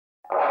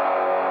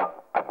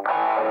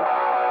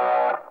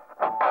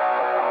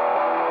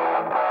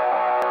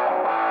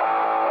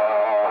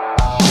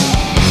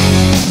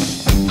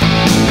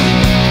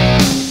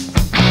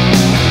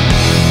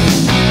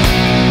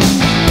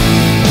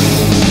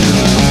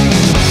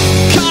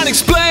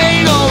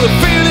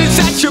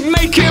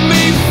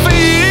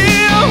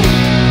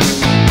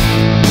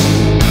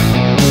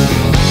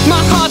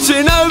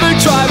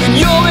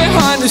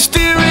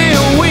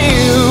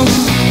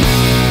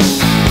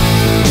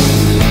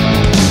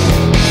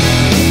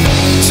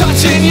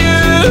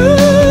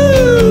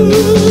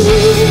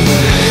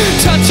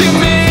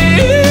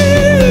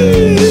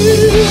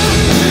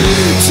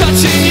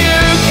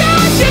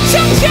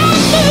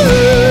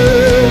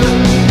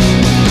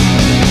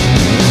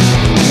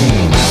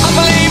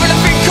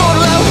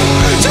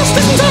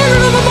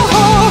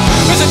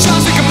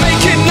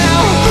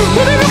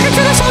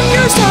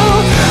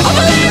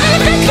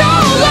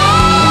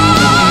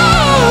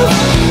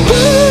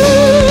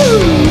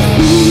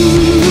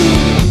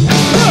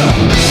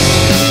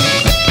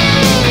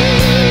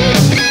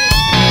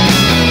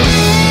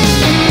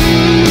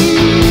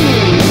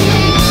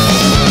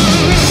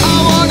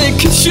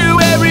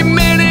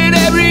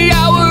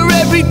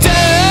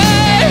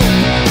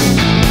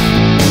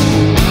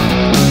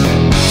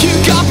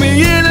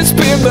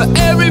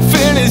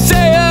everything is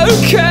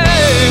a-okay.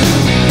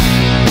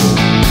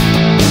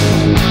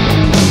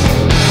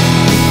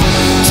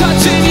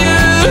 Touching you,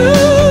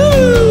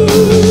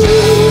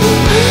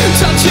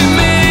 touching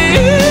me,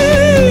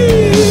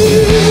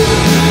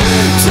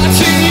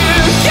 touching you,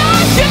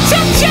 yes, you're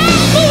touching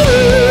me.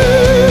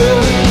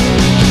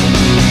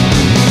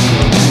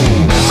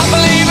 I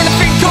believe in a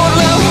thing called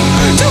love.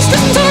 Just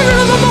listen to the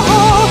rhythm of my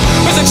heart.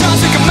 There's a chance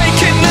we can make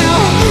it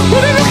now.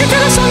 We'll be looking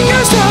till the sun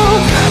goes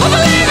down. I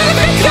believe in a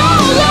thing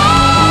called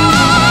love.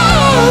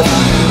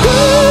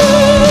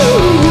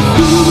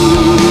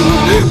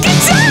 Ooh, get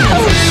down.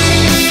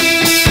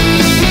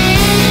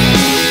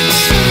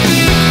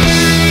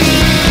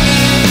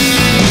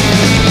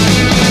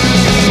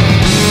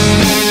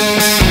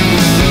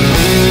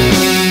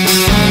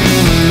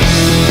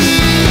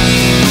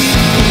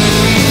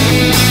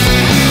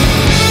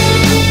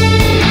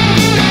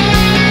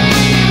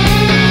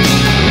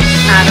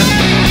 Adam,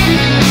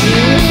 you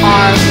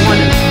are one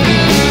of the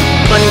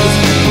funniest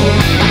people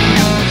I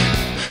know.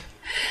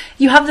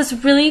 You have this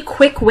really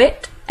quick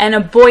wit and a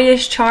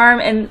boyish charm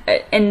and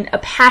a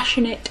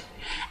passionate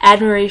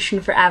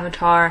admiration for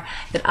Avatar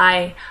that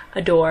I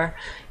adore.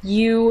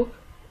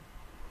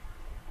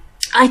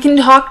 I can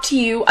talk to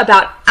you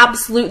about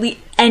absolutely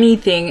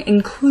anything,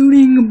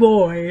 including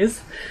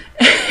boys,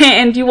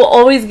 and you will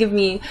always give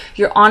me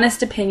your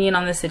honest opinion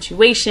on the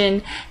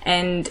situation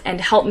and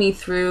help me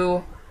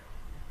through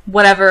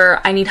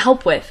whatever I need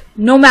help with.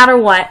 No matter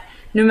what,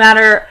 no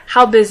matter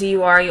how busy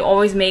you are, you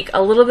always make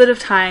a little bit of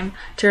time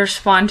to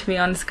respond to me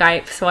on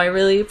Skype, so I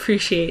really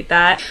appreciate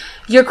that.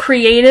 You're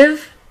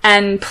creative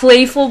and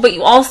playful, but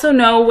you also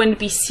know when to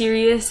be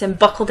serious and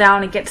buckle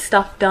down and get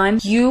stuff done.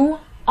 You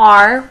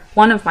are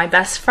one of my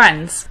best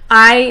friends.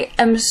 I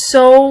am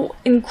so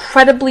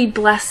incredibly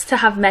blessed to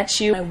have met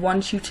you. I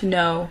want you to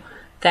know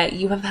that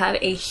you have had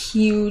a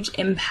huge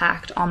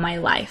impact on my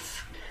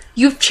life.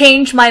 You've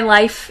changed my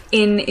life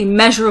in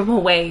immeasurable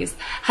ways.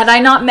 Had I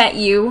not met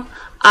you,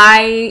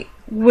 I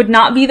would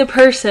not be the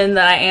person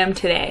that I am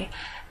today.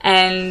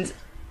 And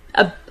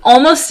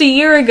almost a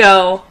year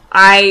ago,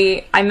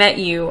 I met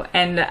you,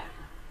 and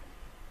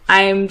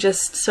I'm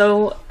just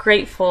so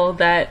grateful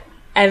that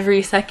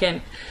every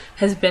second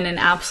has been an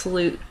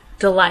absolute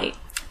delight.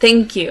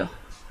 Thank you.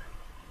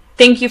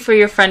 Thank you for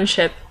your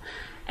friendship,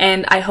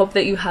 and I hope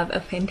that you have a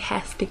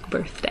fantastic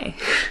birthday.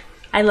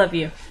 I love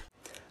you.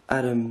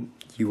 Adam,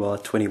 you are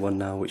 21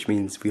 now, which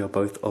means we are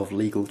both of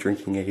legal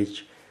drinking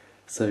age,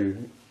 so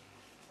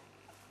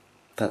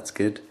that's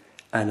good.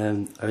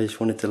 And I just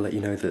wanted to let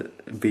you know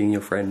that being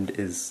your friend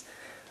is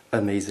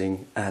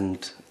amazing,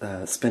 and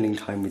spending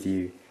time with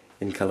you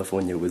in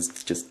California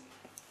was just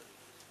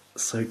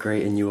so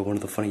great, and you are one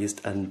of the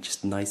funniest and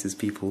just nicest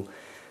people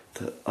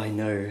that I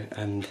know,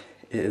 and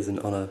it is an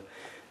honour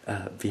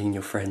being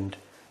your friend,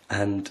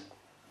 and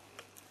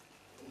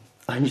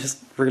I'm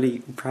just really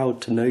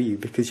proud to know you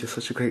because you're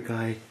such a great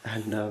guy,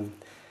 and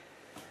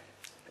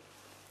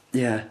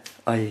yeah,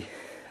 I'm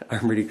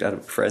really glad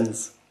we're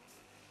friends.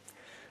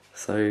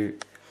 So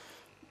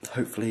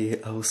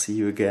hopefully I will see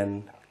you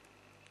again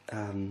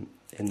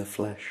in the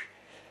flesh,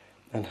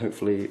 and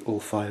hopefully all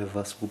 5 of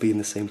us will be in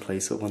the same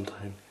place at one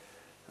time.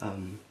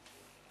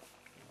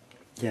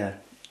 Yeah,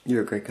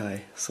 you're a great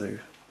guy, so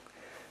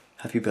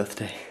happy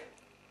birthday.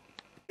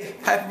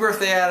 Happy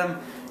birthday, Adam.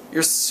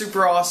 You're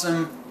super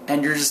awesome,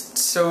 and you're just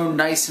so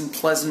nice and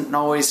pleasant and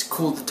always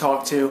cool to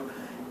talk to.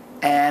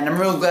 And I'm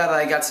really glad that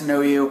I got to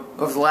know you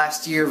over the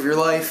last year of your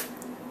life.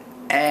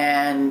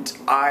 And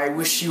I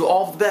wish you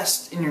all the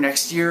best in your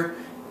next year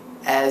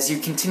as you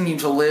continue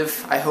to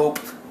live, I hope.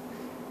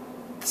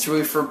 It's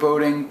really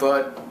foreboding,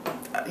 but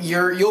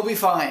you'll be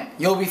fine.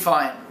 You'll be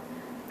fine.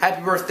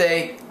 Happy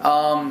birthday.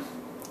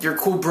 You're a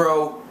cool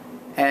bro,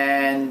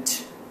 and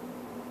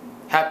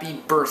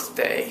happy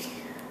birthday.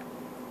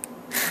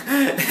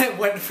 It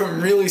went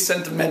from really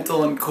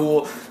sentimental and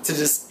cool to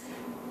just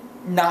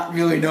not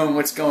really knowing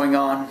what's going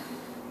on.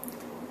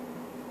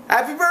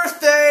 Happy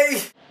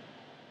birthday!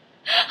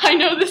 I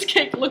know this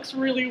cake looks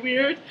really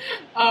weird,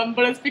 but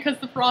it's because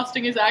the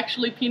frosting is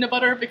actually peanut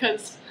butter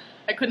because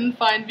I couldn't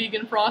find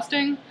vegan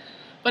frosting.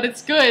 But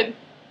it's good,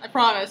 I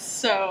promise,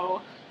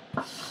 so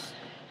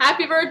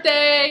happy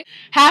birthday!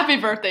 Happy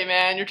birthday,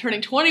 man. You're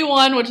turning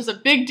 21, which is a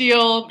big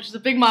deal, which is a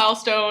big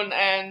milestone,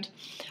 and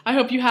I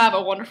hope you have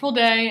a wonderful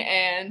day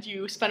and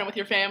you spend it with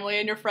your family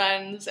and your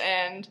friends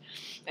and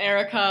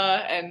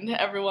Erica and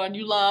everyone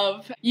you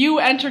love. You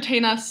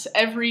entertain us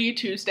every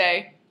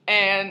Tuesday,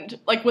 and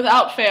like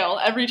without fail,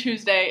 every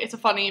Tuesday it's a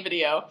funny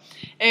video.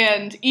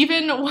 And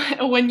even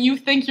when you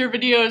think your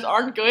videos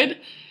aren't good,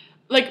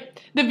 like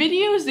the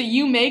videos that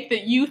you make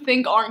that you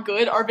think aren't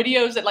good are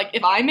videos that like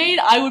if I made,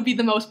 I would be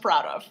the most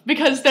proud of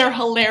because they're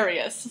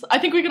hilarious. I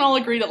think we can all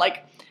agree that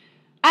like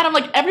Adam,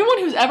 like everyone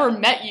who's ever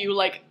met you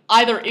like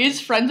either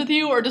is friends with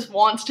you or just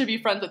wants to be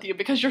friends with you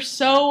because you're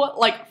so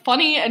like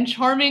funny and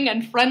charming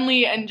and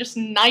friendly and just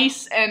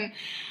nice. And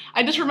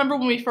I just remember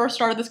when we first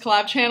started this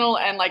collab channel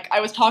and like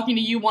I was talking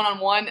to you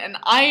one-on-one, and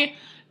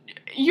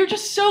you're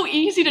just so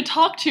easy to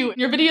talk to. In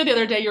your video the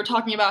other day, you were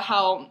talking about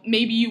how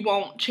maybe you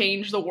won't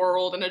change the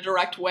world in a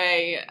direct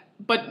way,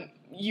 but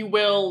you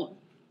will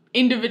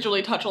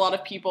individually touch a lot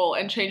of people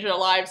and change their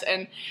lives,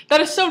 and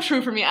that is so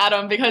true for me,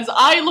 Adam, because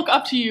I look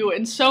up to you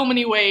in so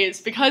many ways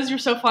because you're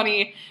so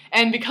funny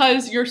and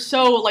because you're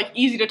so, like,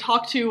 easy to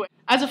talk to.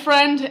 As a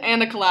friend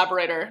and a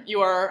collaborator,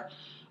 you are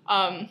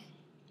a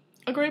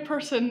great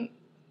person.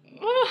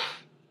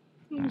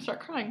 I'm gonna start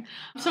crying.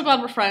 I'm so glad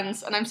we're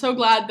friends, and I'm so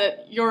glad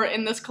that you're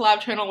in this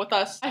collab channel with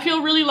us. I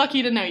feel really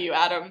lucky to know you,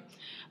 Adam.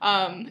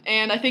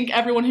 And I think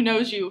everyone who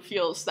knows you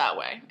feels that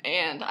way.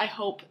 And I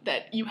hope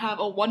that you have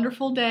a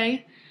wonderful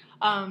day.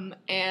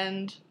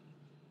 And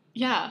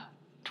yeah,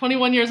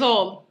 21 years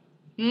old.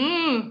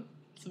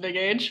 It's a big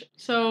age.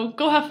 So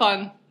go have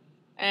fun.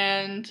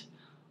 And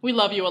we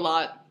love you a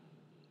lot.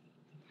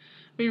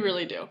 We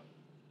really do.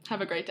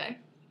 Have a great day.